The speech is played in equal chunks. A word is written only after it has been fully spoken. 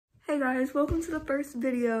Hey guys, welcome to the first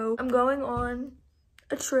video. I'm going on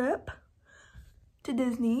a trip to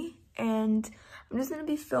Disney and I'm just gonna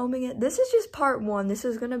be filming it. This is just part one. This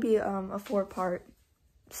is gonna be a 4-part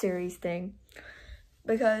series thing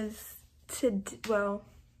because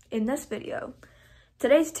in this video,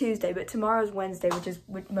 today's Tuesday, but tomorrow's Wednesday, which is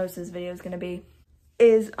what most of this video is gonna be,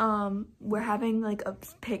 is we're having like a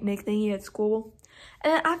picnic thingy at school.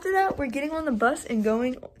 And then after that, we're getting on the bus and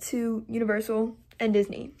going to Universal and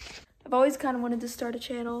Disney. I've always kind of wanted to start a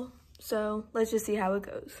channel, so let's just see how it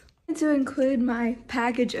goes. To include my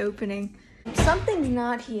package opening. Something's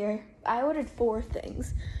not here. I ordered 4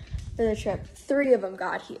 things for the trip. 3 of them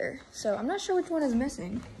got here, so I'm not sure which one is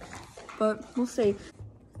missing, but we'll see.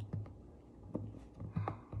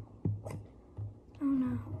 Oh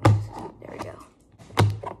no, there we go.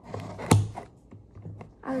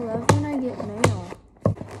 I love when I get mail.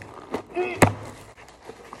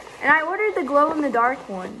 And I ordered the glow-in-the-dark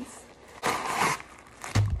ones.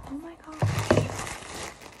 Oh my gosh.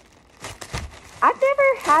 I've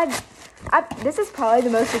never had, this is probably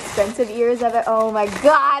the most expensive ears I've ever, oh my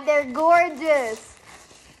God, they're gorgeous.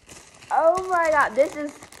 Oh my God,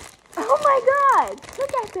 oh my God,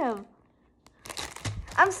 look at them.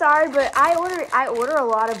 I'm sorry, but I order a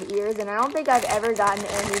lot of ears and I don't think I've ever gotten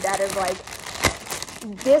any that are like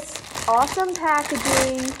this awesome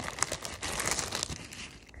packaging.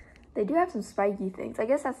 They do have some spiky things. I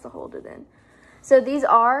guess that's to hold it in. So these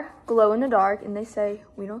are glow in the dark, and they say,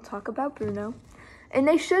 we don't talk about Bruno. And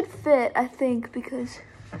they should fit, I think, because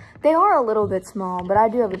they are a little bit small, but I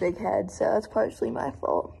do have a big head, so that's partially my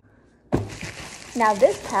fault. Now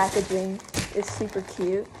this packaging is super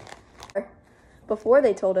cute. Before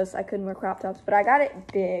they told us I couldn't wear crop tops, but I got it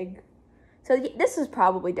big. So this is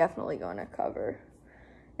probably definitely going to cover.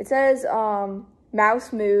 It says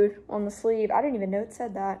Mouse Mood on the sleeve. I didn't even know it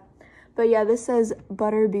said that. But yeah, this says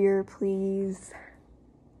Butterbeer, please.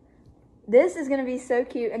 This is going to be so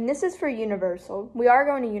cute. And this is for Universal. We are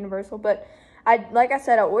going to Universal, but like I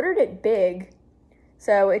said, I ordered it big.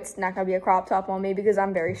 So it's not going to be a crop top on me because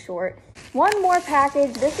I'm very short. One more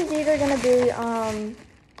package. This is either going to be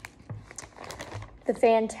the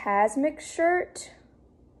Fantasmic shirt,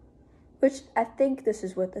 which I think this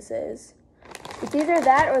is what this is. It's either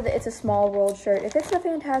that or it's a Small World shirt. If it's the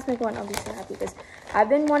Fantasmic one, I'll be so happy because I've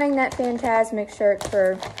been wanting that Fantasmic shirt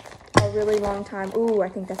for a really long time. Ooh, I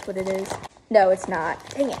think that's what it is. No, it's not.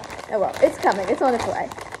 Dang it. Oh well, it's coming. It's on its way.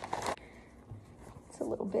 It's a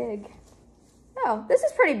little big. Oh, this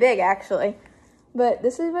is pretty big actually. But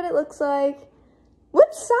this is what it looks like.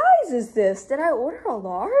 What size is this? Did I order a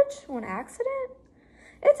large on accident?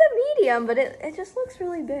 It's a medium, but it just looks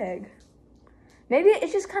really big. Maybe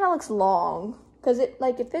it just kind of looks long because it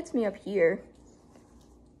fits me up here.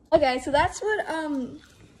 Okay, so that's what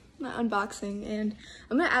my unboxing, and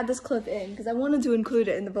I'm gonna add this clip in because I wanted to include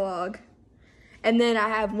it in the vlog. And then I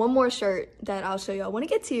have one more shirt that I'll show y'all when it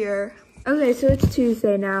gets here. Okay, so it's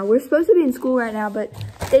Tuesday now. We're supposed to be in school right now, but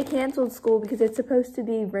they canceled school because it's supposed to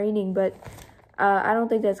be raining, but I don't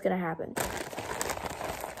think that's gonna happen.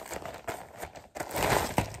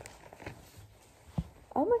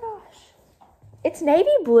 Oh my gosh. It's navy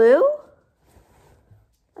blue?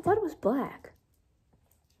 I thought it was black.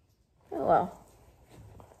 Oh well.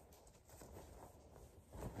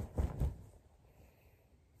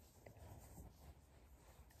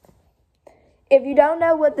 If you don't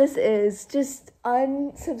know what this is, just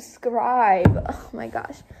unsubscribe. Oh my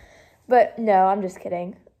gosh. But no, I'm just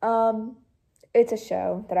kidding. It's a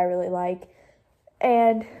show that I really like.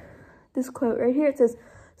 And this quote right here, it says,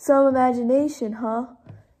 "Some imagination, huh?"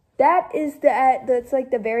 That's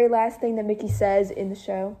like the very last thing that Mickey says in the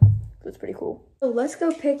show. So it's pretty cool. So let's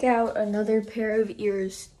go pick out another pair of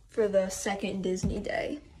ears for the second Disney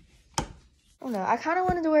day. Oh no, I kind of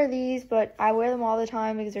wanted to wear these, but I wear them all the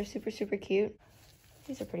time because they're super, super cute.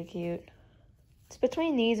 These are pretty cute. It's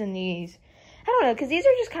between these and these. I don't know, because these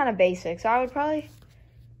are just kind of basic. So I'm gonna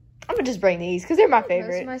just bring these because they're my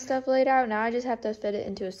favorite. Most of my stuff laid out. Now I just have to fit it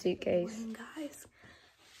into a suitcase. Morning, guys.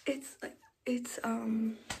 It's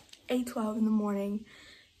 8:12 in the morning,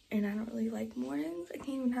 and I don't really like mornings. I can't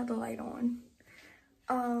even have the light on.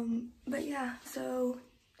 But yeah, so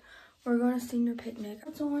we're going to senior picnic.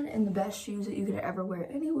 It's on, and the best shoes that you could ever wear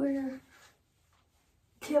anywhere.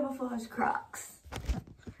 Camouflage Crocs.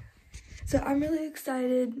 So I'm really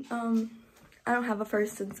excited. I don't have a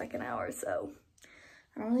first and second hour, so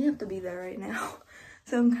I don't really have to be there right now.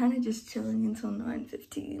 So I'm kind of just chilling until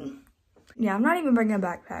 9:15. Yeah, I'm not even bringing a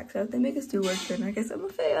backpack, so if they make us do work, then I guess I'm a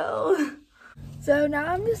fail. So now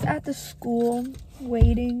I'm just at the school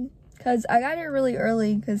waiting because I got here really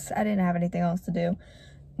early because I didn't have anything else to do.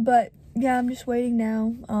 But yeah, I'm just waiting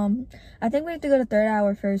now. I think we have to go to third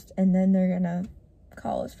hour first, and then they're gonna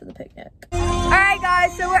call us for the picnic. All right,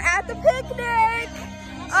 guys, so we're at the picnic.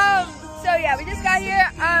 So yeah, we just got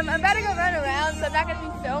here. I'm about to go run around, so I'm not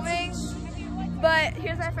gonna be filming. But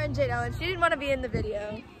here's my friend Jade Ellen. She didn't want to be in the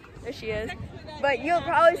video. There she is. But you'll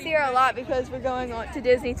probably see her a lot because we're going on to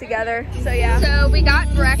Disney together. So yeah. So we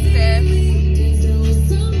got breakfast.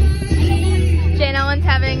 Jade Ellen's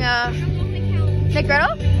having a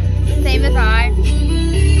McGriddle, same as I.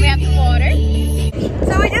 We have some water.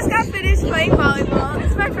 So we just got finished playing volleyball.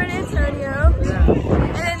 This is my friend Antonio.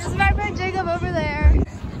 And then this is my friend Jacob over there.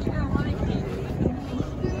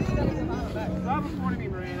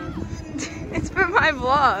 It's for my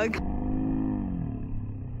vlog.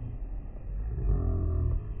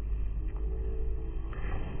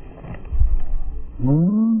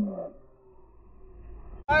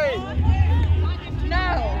 Hey! No!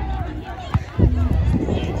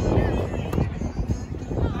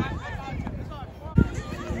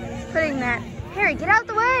 Putting that. Harry, get out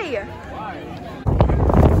the way! Why?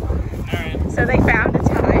 Alright. So they found a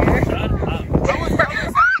tire. Shut up.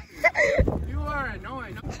 You are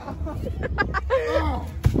annoying.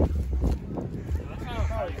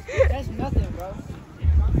 That's nothing, bro.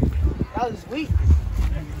 That was weak.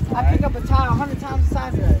 I pick up a tire 100 times the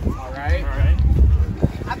size of that. Alright. Alright.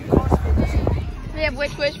 I'm constipated. We have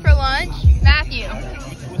Which Wish for lunch. Matthew.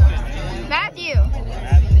 Matthew.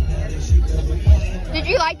 Did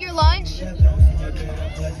you like your lunch?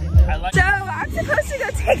 So I'm supposed to go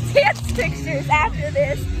take dance pictures after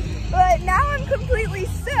this, but now I'm completely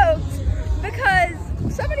soaked because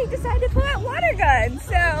somebody decided to pull out water guns.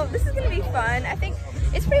 So this is gonna be fun. I think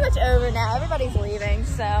it's pretty much over now. Everybody's leaving,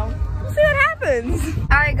 so we'll see what happens.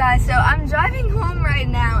 All right, guys, so I'm driving home right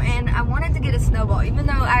now, and I wanted to get a snowball, even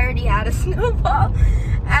though I already had a snowball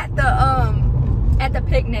at the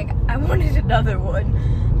picnic. I wanted another one.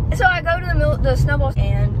 So I go to the snowball,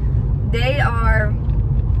 and they are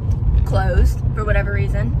closed for whatever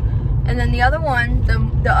reason. And then the other one,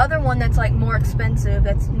 the other one that's like more expensive,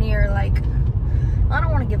 that's near like, I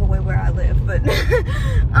don't want to give away where I live, but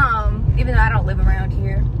even though I don't live around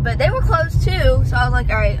here, but they were closed too. So I was like,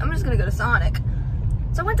 all right, I'm just gonna go to Sonic.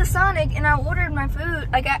 So I went to Sonic and I ordered my food.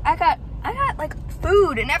 Like I got like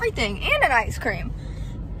food and everything and an ice cream.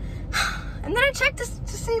 And then I checked to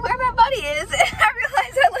see where my buddy is, and I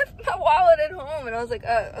realized I left my wallet at home, and I was like,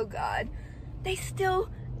 oh God. They still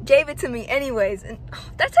gave it to me anyways, and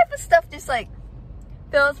that type of stuff just like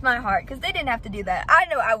fills my heart, because they didn't have to do that. I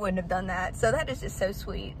know I wouldn't have done that, so that is just so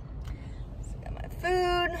sweet. So I got my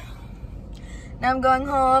food. Now I'm going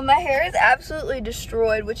home. My hair is absolutely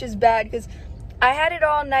destroyed, which is bad, because I had it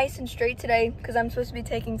all nice and straight today, because I'm supposed to be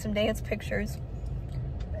taking some dance pictures.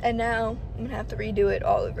 And now I'm gonna have to redo it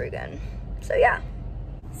all over again. So yeah.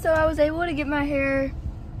 So I was able to get my hair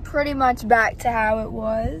pretty much back to how it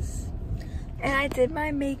was. And I did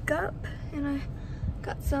my makeup, and I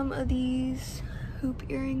got some of these hoop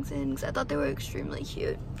earrings in because I thought they were extremely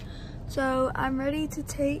cute. So I'm ready to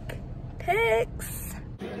take pics.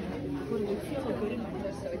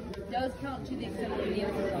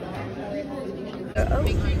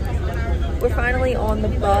 We're finally on the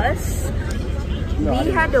bus.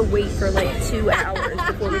 We had to wait for like 2 hours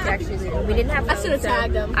before we could actually leave. We didn't have to. I should have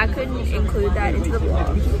tagged them. I couldn't include that into the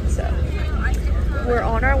vlog. So we're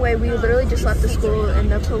on our way. We literally just left the school,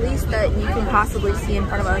 and the police that you can possibly see in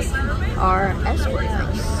front of us are escorting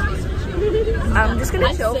us. I'm just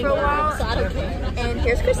gonna chill for a while. And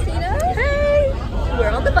here's Christina. Hey!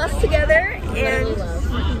 We're on the bus together, and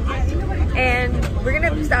we're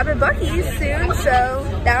gonna stop at Buc-ee's soon. So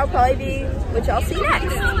that'll probably be what y'all see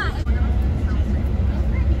next.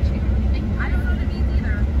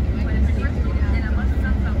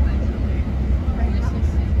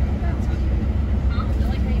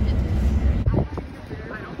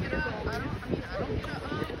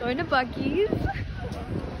 Going to Buc-ee's.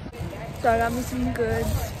 So I got me some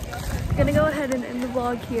goods. Gonna go ahead and end the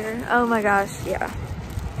vlog here. Oh my gosh, yeah.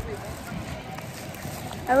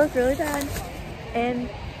 I look really bad, and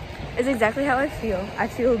it's exactly how I feel. I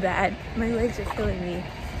feel bad. My legs are killing me.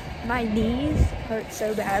 My knees hurt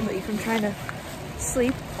so badly from trying to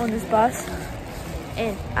sleep on this bus,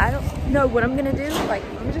 and I don't know what I'm gonna do. Like,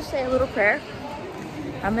 let me just say a little prayer.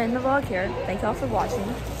 I'm in the vlog here. Thank y'all for watching.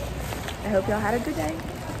 I hope y'all had a good day.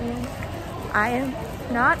 And I am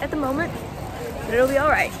not at the moment, but it'll be all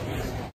right.